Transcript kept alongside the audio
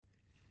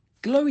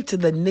Glory to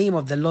the name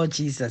of the Lord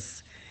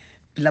Jesus.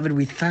 Beloved,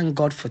 we thank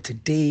God for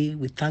today.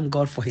 We thank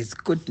God for his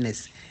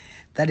goodness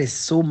that is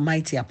so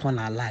mighty upon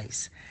our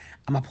lives.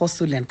 I'm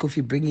Apostle LYANNE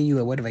KOFFI bringing you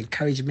a word of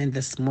encouragement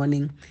this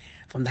morning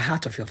from the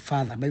heart of your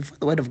Father. But before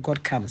the word of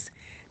God comes,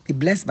 be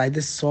blessed by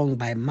this song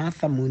by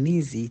Martha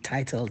Munizi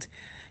titled,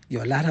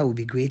 Your Latter Will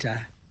Be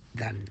Greater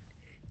Than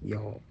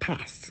Your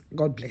Past.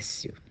 God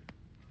bless you.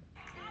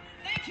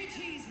 Thank you,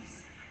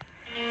 Jesus.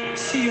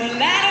 See, your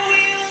latter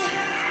will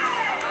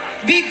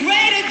be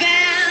greater than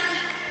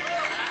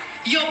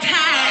your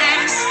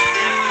past,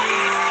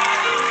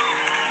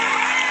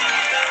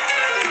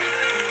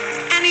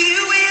 and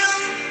you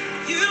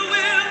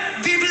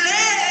will be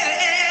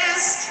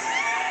blessed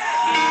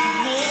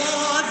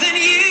more than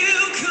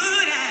you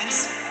could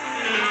ask.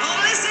 Oh,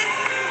 listen,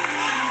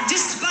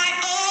 despite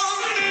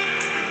all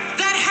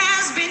that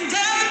has been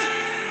done,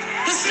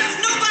 the stuff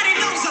nobody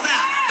knows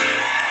about,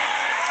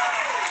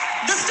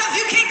 the stuff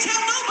you can't tell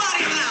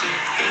nobody about,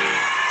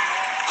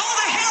 all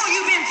the hell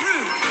you've been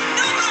through,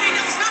 nobody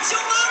knows, not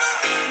your mama,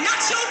 not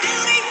your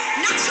daddy,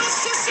 not your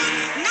sister,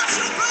 not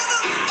your brother,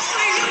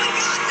 only you and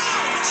God know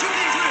what you've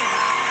been through.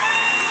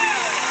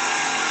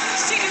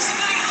 See,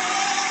 despite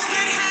all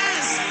that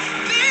has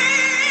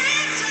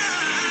been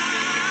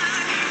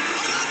done,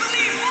 oh, I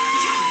believe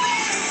your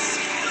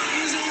best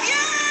is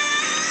yet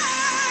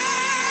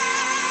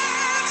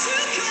to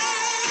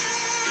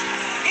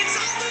come. It's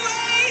on the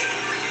way,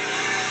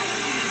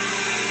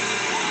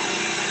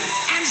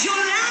 and your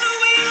latter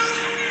will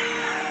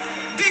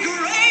be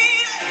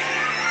great.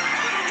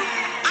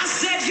 I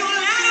said your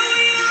latter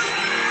will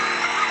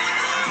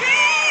be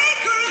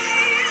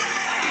great.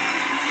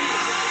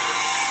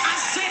 I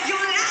said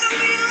your latter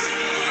will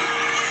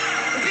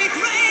be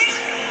great.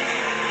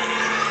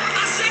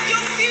 I said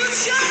your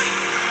future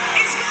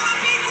is gonna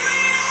be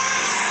greater.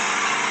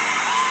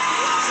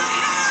 What's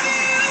ahead of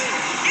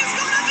you is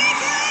gonna be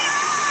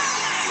greater.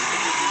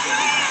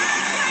 Greater,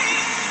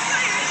 greater,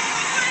 greater,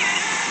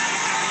 greater.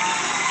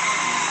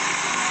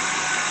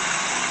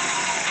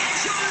 And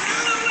your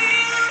latter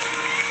will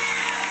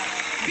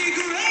be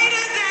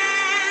greater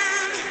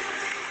than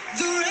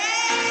the rest.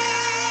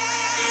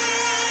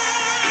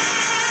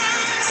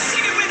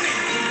 Sing it with me.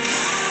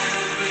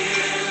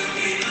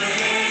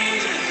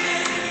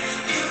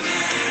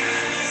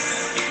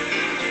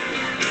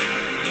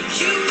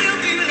 You will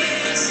be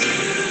blessed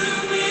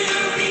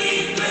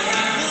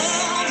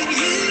more than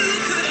you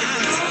could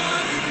ask.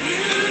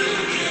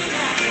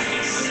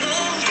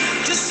 Oh,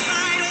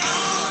 despite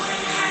all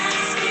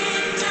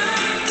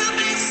the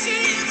best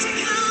is to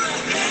come.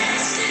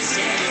 Yes, it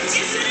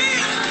is.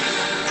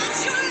 But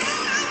your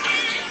love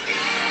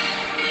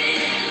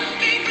will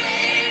be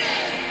greater.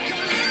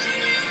 Your love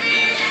will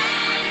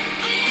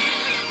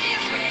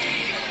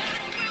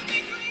be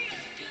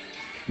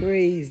greater.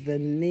 Praise the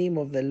name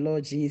of the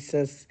Lord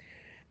Jesus.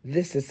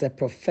 This is a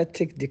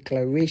prophetic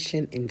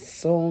declaration in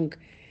song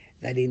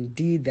that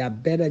indeed there are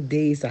better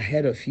days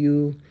ahead of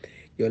you.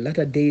 Your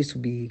latter days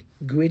will be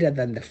greater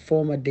than the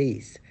former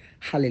days.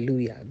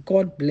 Hallelujah.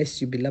 God bless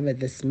you, beloved,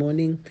 this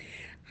morning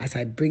as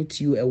I bring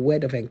to you a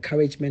word of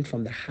encouragement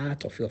from the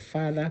heart of your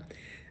Father.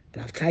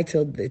 And I've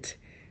titled it,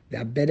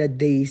 There Are Better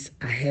Days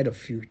Ahead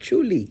of You.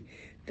 Truly,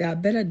 there are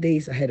better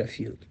days ahead of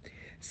you.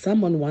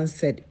 Someone once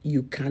said,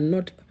 You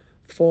cannot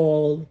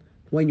fall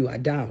when you are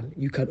down.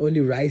 You can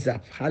only rise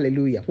up.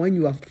 Hallelujah. When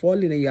you are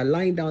falling and you are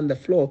lying down on the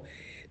floor,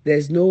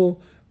 there's no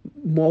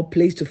more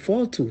place to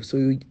fall to.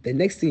 So the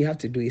next thing you have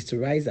to do is to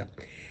rise up.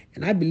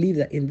 And I believe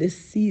that in this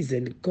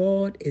season,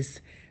 God is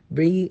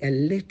bringing a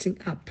lifting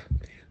up.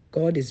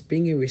 God is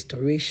bringing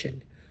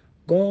restoration.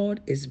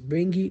 God is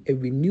bringing a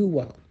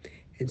renewal.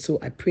 And so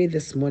I pray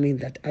this morning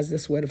that as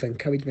this word of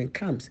encouragement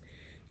comes,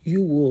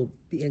 you will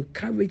be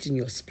encouraged in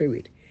your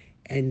spirit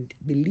and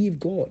believe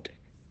God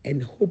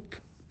and hope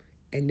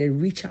and then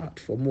reach out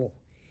for more.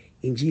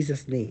 In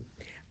Jesus' name.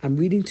 I'm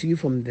reading to you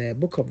from the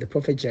book of the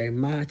prophet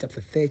Jeremiah,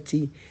 chapter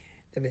 30,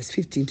 verse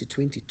 15 to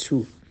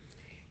 22.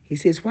 He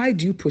says, Why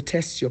do you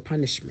protest your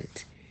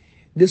punishment?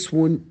 This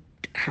wound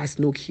has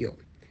no cure.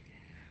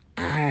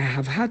 I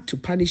have had to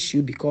punish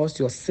you because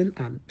your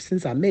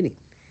sins are many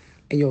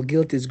and your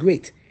guilt is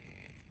great.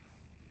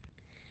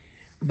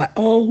 But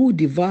all who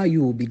devour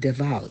you will be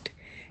devoured,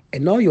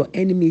 and all your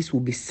enemies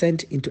will be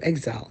sent into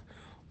exile.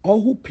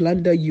 All who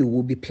plunder you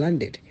will be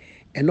plundered,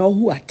 and all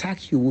who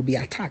attack you will be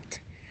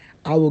attacked.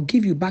 I will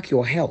give you back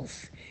your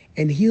health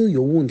and heal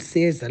your wounds,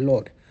 says the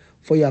Lord.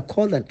 For you are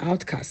called an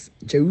outcast,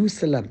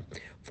 Jerusalem,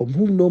 from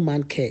whom no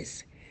man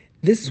cares.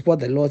 This is what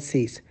the Lord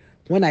says.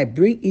 When I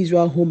bring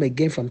Israel home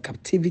again from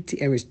captivity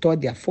and restore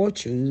their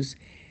fortunes,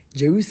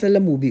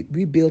 Jerusalem will be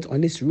rebuilt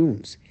on its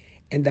ruins,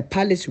 and the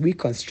palace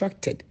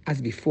reconstructed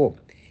as before.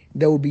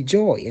 There will be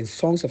joy and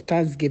songs of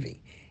thanksgiving,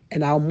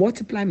 and I'll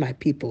multiply my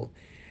people,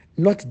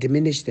 not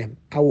diminish them.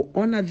 I will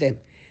honor them,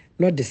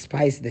 not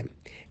despise them.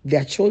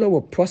 Their children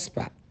will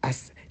prosper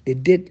as they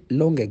did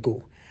long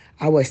ago.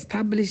 I will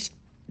establish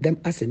them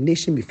as a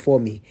nation before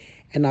me,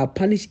 and I'll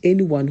punish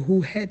anyone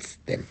who hurts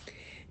them.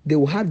 They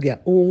will have their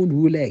own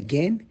ruler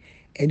again,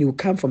 and he will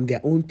come from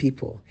their own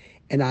people,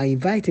 and I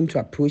invite him to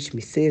approach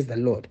me, says the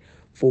Lord.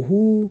 For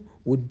who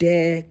would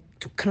dare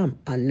to come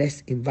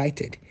unless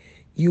invited?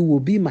 You will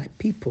be my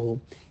people,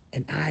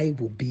 and I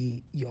will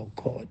be your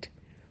God.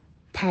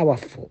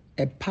 Powerful,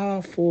 a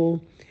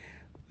powerful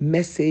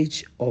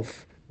message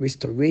of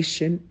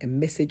restoration, a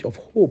message of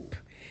hope.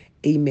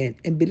 Amen.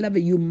 And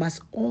beloved, you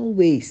must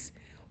always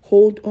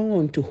hold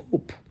on to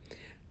hope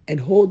and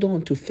hold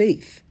on to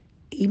faith.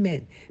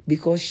 Amen.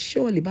 Because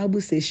surely,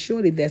 Bible says,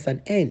 surely there's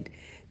an end.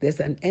 There's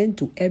an end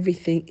to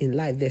everything in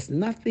life. There's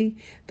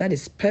nothing that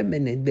is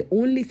permanent. The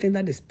only thing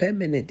that is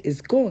permanent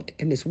is God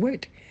and His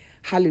Word.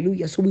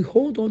 Hallelujah. So we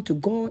hold on to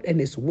God and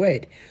His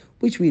Word,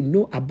 which we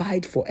know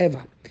abide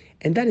forever.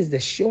 And that is the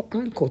sure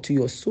anchor to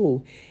your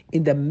soul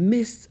in the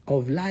midst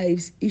of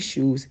life's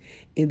issues,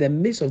 in the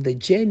midst of the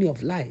journey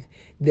of life.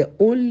 The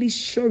only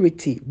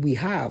surety we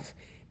have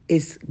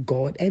is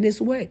God and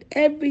His Word.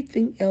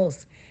 Everything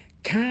else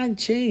can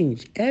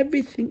change.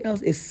 Everything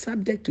else is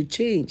subject to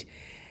change.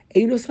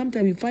 And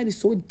sometimes you find it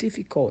so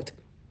difficult,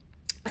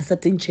 a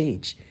certain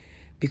change,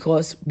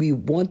 because we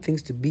want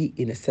things to be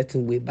in a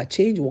certain way, but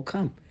change will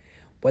come.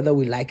 Whether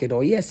we like it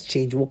or yes,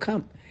 change will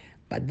come.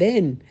 But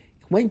then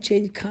when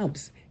change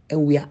comes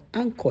and we are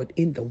anchored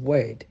in the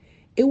Word,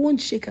 it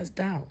won't shake us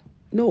down.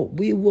 No,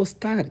 we will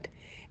stand.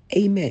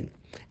 Amen.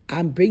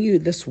 I'm bringing you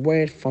this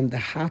word from the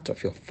heart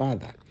of your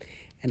Father.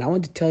 And I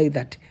want to tell you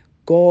that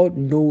God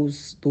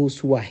knows those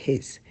who are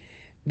His.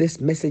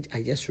 This message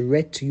I just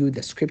read to you,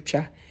 the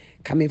scripture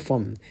coming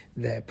from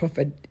the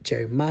prophet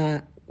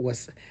Jeremiah,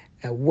 was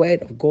a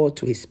word of God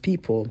to His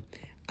people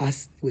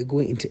as we're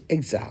going into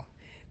exile.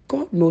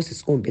 God knows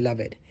His own,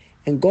 beloved,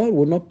 and God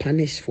will not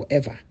punish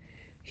forever.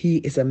 He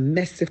is a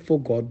merciful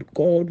God.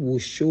 God will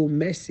show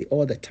mercy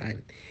all the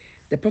time.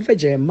 The prophet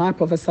Jeremiah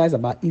prophesies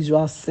about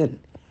Israel's sin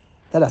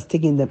that has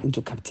taken them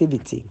into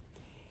captivity.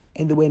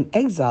 And they were in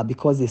exile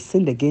because they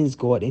sinned against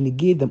God and He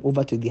gave them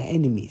over to their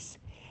enemies.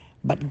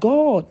 But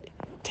God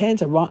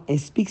turns around and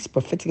speaks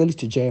prophetically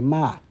to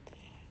Jeremiah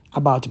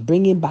about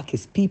bringing back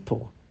His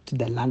people to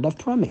the land of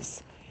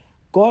promise.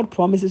 God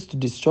promises to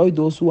destroy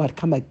those who had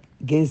come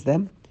against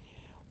them.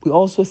 We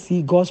also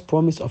see God's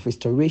promise of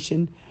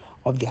restoration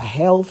of their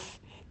health,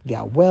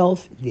 their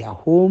wealth, their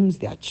homes,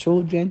 their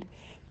children,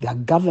 their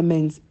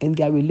governments, and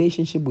their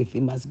relationship with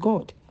Him as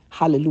God.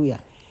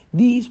 Hallelujah.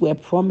 These were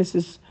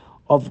promises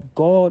of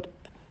God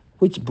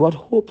which brought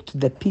hope to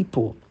the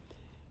people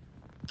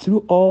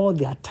through all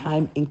their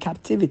time in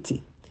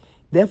captivity.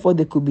 Therefore,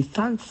 they could be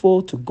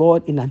thankful to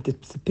God in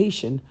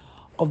anticipation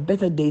of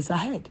better days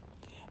ahead.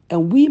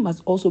 And we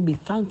must also be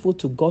thankful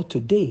to God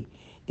today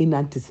in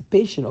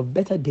anticipation of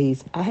better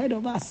days ahead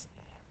of us.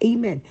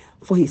 Amen.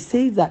 For He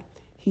says that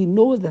He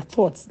knows the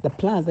thoughts, the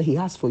plans that He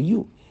has for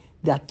you.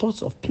 They are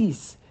thoughts of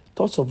peace,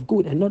 thoughts of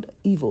good and not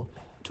evil,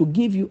 to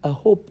give you a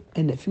hope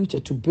and a future,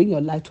 to bring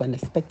your life to an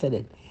expected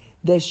end.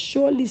 There's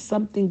surely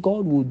something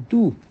God will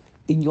do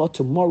in your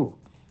tomorrow.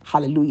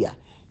 Hallelujah.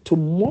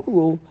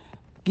 Tomorrow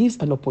gives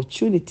an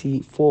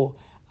opportunity for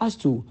us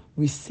to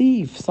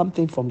receive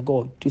something from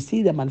God, to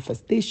see the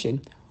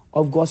manifestation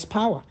of God's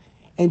power,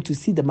 and to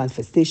see the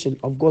manifestation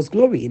of God's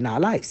glory in our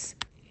lives.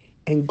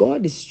 And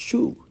God is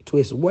true to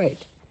His word.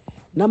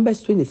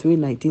 Numbers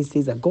 23:19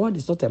 says that God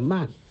is not a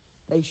man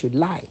that He should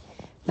lie,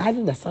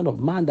 neither the Son of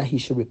Man that He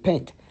should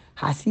repent.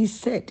 Has He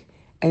said,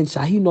 and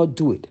shall He not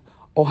do it?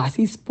 Or has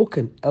He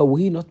spoken, and will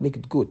He not make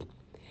it good?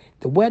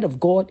 The word of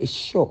God is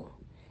sure.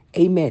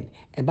 Amen.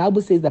 And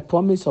Bible says the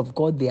promise of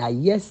God, they are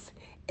yes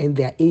and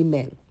they are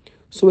amen.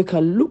 So we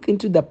can look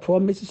into the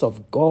promises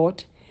of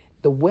God,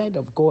 the word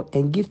of God,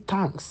 and give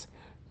thanks,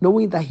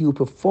 knowing that He will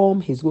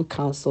perform His good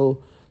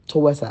counsel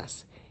towards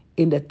us.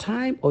 In the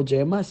time of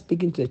Jeremiah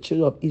speaking to the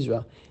children of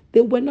Israel,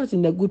 they were not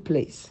in a good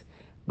place.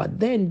 But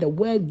then the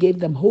word gave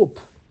them hope.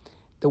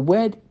 The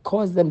word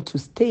caused them to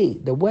stay.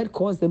 The word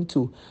caused them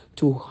to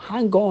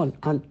hang on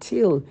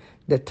until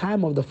the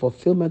time of the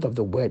fulfillment of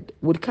the word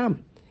would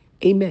come.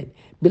 Amen.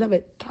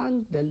 Beloved,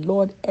 thank the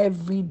Lord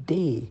every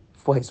day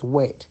for His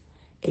word.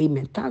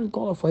 Amen. Thank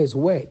God for His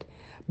word.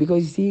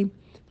 Because you see,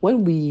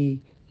 when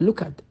we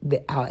look at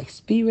our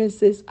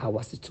experiences,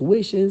 our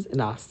situations,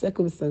 and our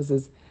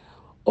circumstances,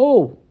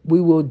 oh,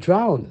 we will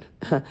drown.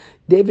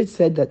 David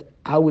said that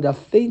I would have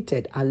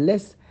fainted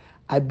unless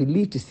I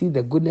believed to see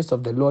the goodness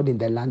of the Lord in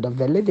the land of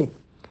the living.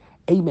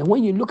 Amen.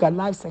 When you look at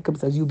life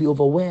circumstances, you'll be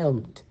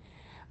overwhelmed.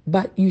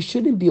 But you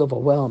shouldn't be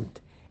overwhelmed.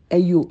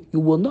 And you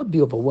will not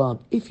be overwhelmed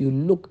if you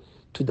look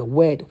to the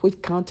word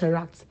which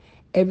counteracts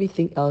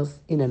everything else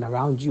in and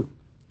around you.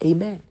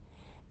 Amen.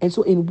 And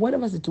so in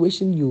whatever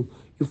situation you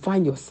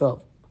find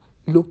yourself,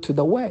 look to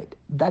the word.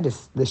 That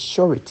is the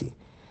surety.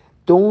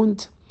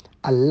 Don't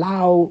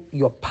allow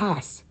your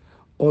past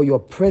or your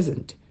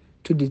present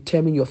to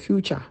determine your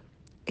future.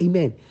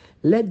 Amen.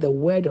 Let the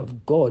word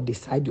of God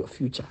decide your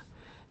future.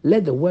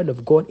 Let the word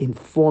of God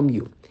inform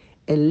you.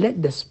 And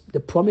let the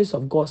promise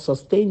of God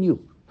sustain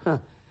you.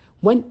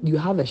 When you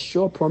have a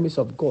sure promise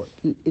of God,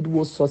 it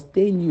will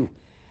sustain you.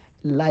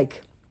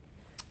 Like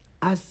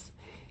as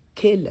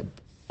Caleb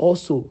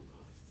also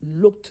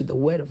looked to the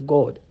word of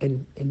God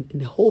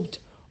and hoped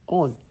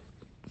on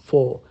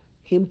for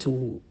him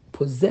to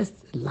possess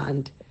the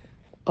land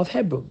of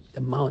Hebron, the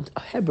Mount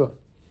of Hebron.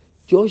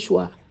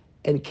 Joshua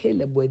and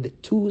Caleb were the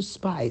two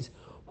spies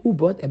who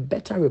brought a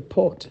better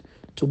report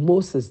to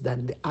Moses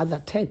than the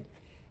other 10.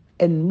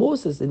 And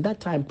Moses in that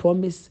time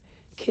promised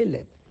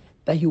Caleb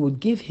that he would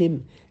give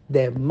him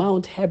the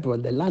Mount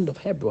Hebron, the land of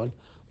Hebron,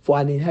 for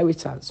an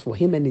inheritance for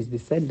him and his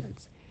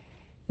descendants.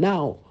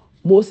 Now,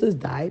 Moses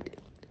died,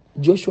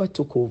 Joshua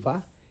took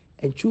over,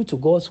 and true to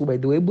God's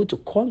word, they were able to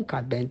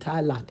conquer the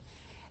entire land.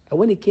 And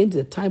when it came to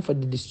the time for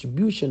the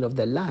distribution of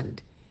the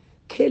land,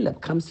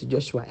 Caleb comes to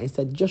Joshua and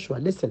said, Joshua,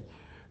 listen,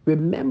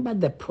 remember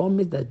the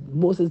promise that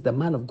Moses, the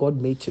man of God,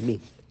 made to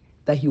me,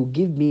 that he will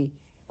give me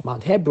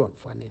Mount Hebron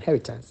for an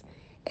inheritance.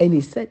 And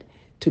he said,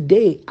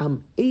 today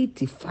I'm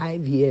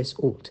 85 years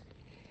old.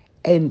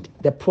 And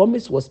the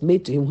promise was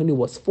made to him when he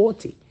was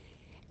 40.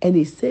 And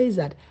he says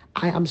that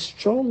I am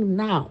strong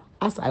now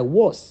as I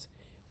was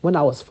when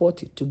I was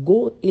 40 to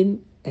go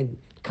in and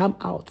come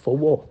out for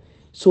war.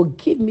 So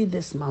give me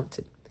this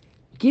mountain.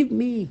 Give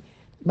me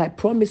my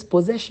promised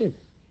possession.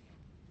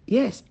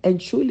 Yes, and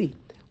truly,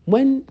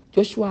 when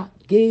Joshua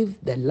gave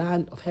the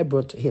land of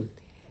Hebron to him,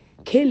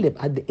 Caleb,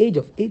 at the age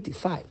of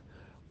 85,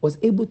 was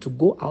able to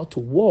go out to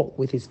war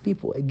with his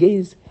people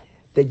against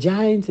the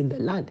giants in the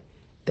land,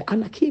 the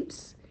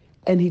Anakims.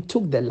 And he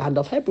took the land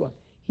of Hebron.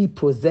 He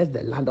possessed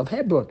the land of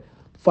Hebron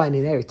for an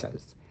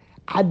inheritance.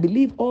 I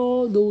believe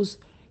all those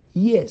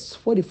years,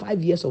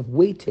 45 years of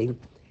waiting,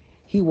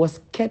 he was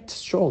kept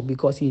strong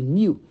because he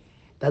knew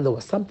that there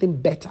was something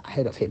better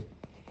ahead of him.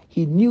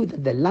 He knew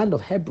that the land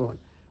of Hebron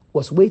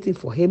was waiting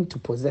for him to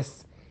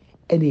possess.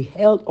 And he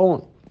held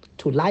on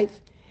to life.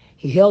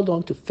 He held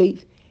on to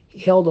faith. He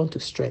held on to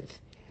strength.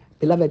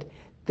 Beloved,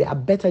 there are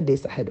better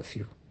days ahead of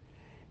you.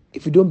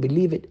 If you don't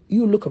believe it,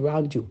 you look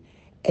around you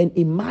and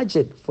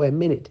imagine for a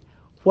minute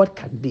what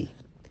can be.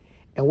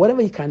 And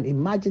whatever you can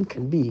imagine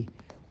can be,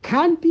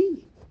 can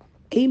be.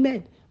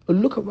 Amen. But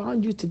look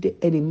around you today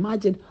and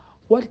imagine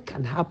what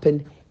can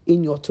happen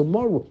in your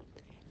tomorrow.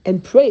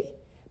 And pray,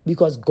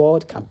 because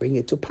God can bring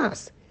it to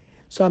pass.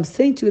 So I'm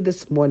saying to you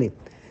this morning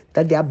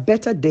that there are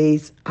better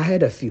days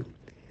ahead of you.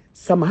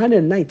 Psalm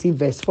 119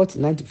 verse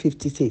 49 to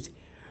 50 says,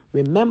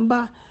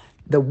 remember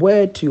the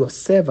word to your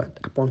servant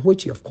upon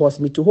which you have caused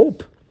me to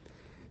hope.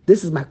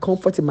 This is my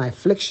comfort in my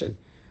affliction,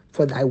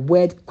 for thy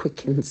word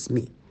quickens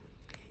me.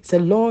 He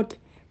said, Lord,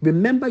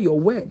 remember your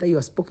word that you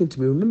have spoken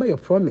to me. Remember your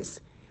promise,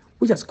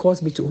 which has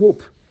caused me to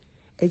hope.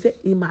 And he said,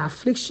 in my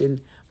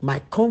affliction, my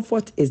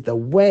comfort is the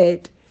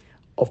word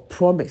of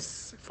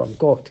promise from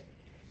God.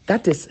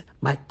 That is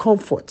my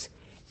comfort.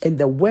 And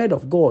the word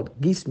of God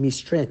gives me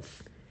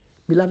strength.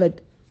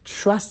 Beloved,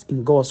 trust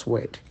in God's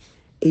word.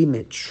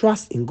 Amen.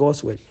 Trust in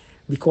God's word,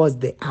 because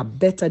there are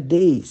better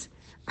days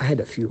ahead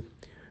of you.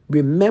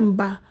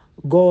 Remember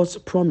God's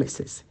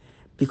promises,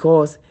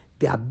 because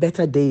there are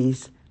better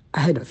days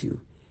ahead of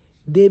you.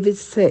 David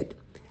said,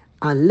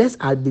 unless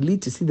I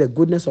believe to see the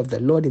goodness of the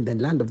Lord in the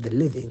land of the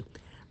living,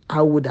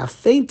 I would have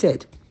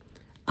fainted.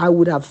 I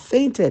would have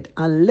fainted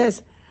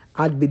unless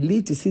I'd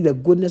believed to see the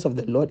goodness of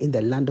the Lord in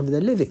the land of the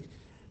living.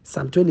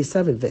 Psalm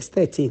 27 verse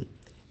 13.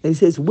 And he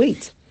says,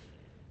 wait,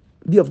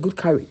 be of good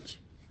courage,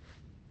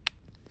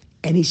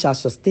 and he shall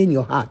sustain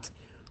your heart.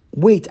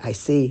 Wait, I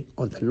say,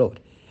 on the Lord.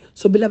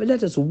 So, beloved,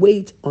 let us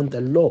wait on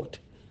the Lord.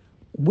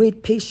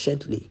 Wait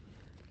patiently,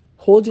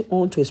 holding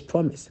on to his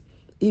promise.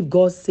 If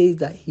God says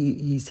that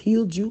he's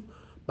healed you,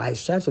 by the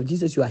stripes of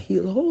Jesus you are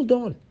healed, hold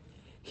on.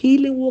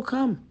 Healing will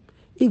come.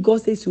 If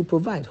God says he'll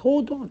provide,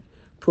 hold on.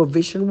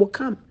 Provision will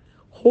come.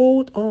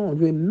 Hold on.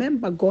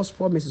 Remember God's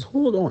promises.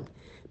 Hold on.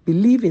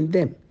 Believe in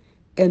them.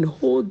 And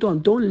hold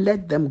on. Don't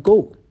let them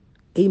go.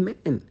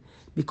 Amen.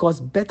 Because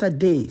better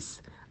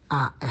days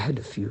are ahead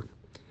of you.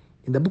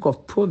 In the book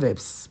of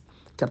Proverbs,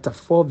 chapter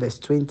 4, verse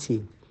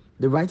 20,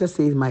 the writer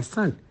says, my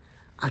son,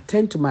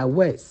 attend to my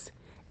words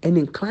and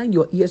incline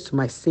your ears to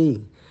my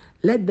saying.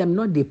 Let them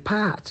not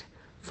depart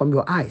from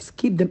your eyes.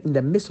 Keep them in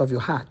the midst of your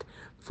heart,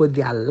 for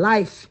they are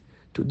life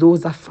to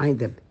those that find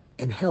them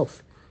and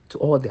health to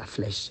all their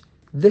flesh.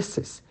 This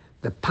is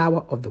the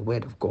power of the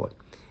word of God.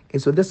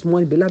 And so this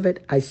morning,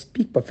 beloved, I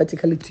speak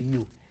prophetically to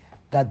you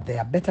that there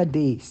are better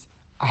days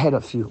ahead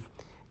of you.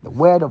 The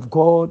word of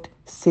God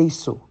says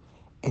so,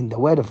 and the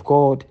word of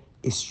God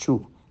is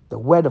true. The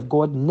word of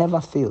God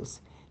never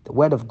fails. The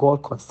word of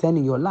God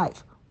concerning your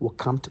life will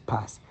come to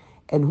pass.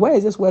 And where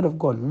is this word of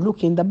God?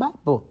 Look in the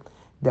Bible.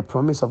 The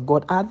promise of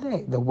God are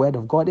there. The word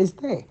of God is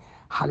there.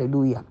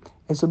 Hallelujah.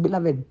 And so,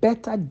 beloved,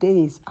 better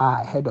days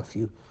are ahead of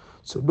you.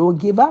 So don't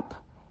give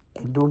up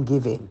and don't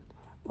give in.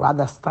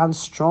 Rather stand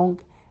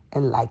strong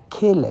and, like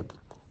Caleb,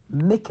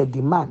 make a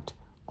demand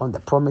on the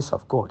promise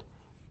of God.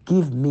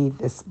 Give me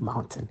this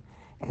mountain.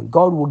 And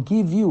God will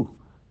give you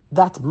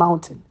that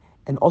mountain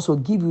and also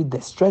give you the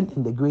strength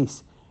and the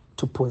grace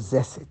to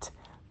possess it.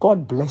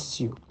 God bless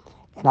you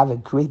and have a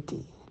great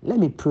day. Let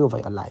me pray over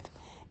your life.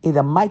 In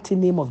the mighty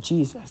name of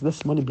Jesus,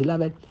 this morning,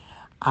 beloved,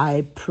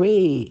 I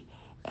pray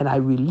and I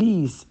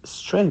release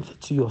strength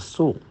to your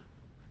soul.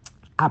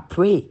 I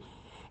pray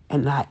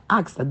and I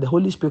ask that the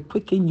Holy Spirit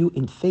quicken you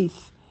in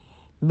faith,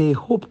 May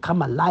hope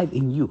come alive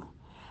in you.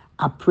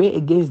 I pray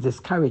against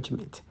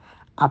discouragement.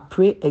 I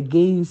pray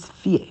against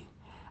fear.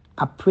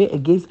 I pray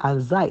against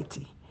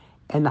anxiety.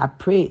 And I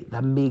pray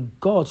that may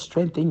God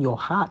strengthen your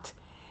heart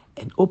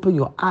and open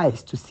your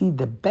eyes to see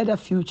the better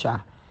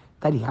future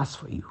that He has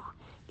for you.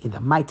 In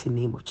the mighty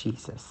name of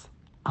Jesus.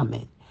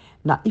 Amen.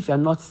 Now, if you're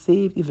not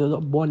saved, if you're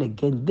not born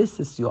again, this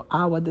is your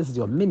hour, this is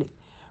your minute.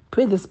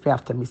 Pray this prayer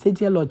after me. Say,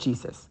 Dear Lord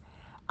Jesus,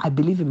 I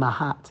believe in my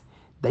heart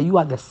that you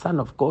are the Son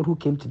of God who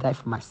came to die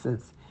for my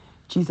sins.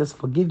 Jesus,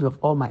 forgive me of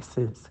all my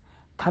sins.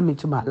 Come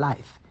into my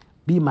life.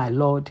 Be my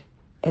Lord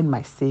and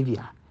my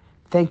Savior.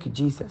 Thank you,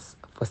 Jesus,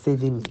 for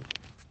saving me.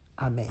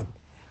 Amen.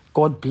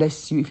 God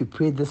bless you. If you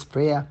pray this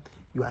prayer,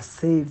 you are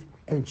saved,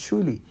 and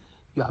truly,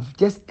 you have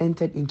just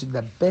entered into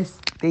the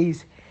best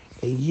days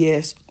and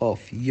years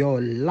of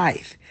your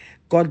life.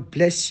 God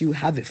bless you.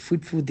 Have a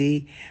fruitful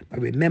day. But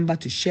remember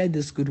to share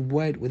this good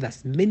word with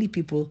as many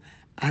people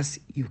as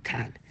you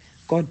can.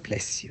 God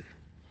bless you.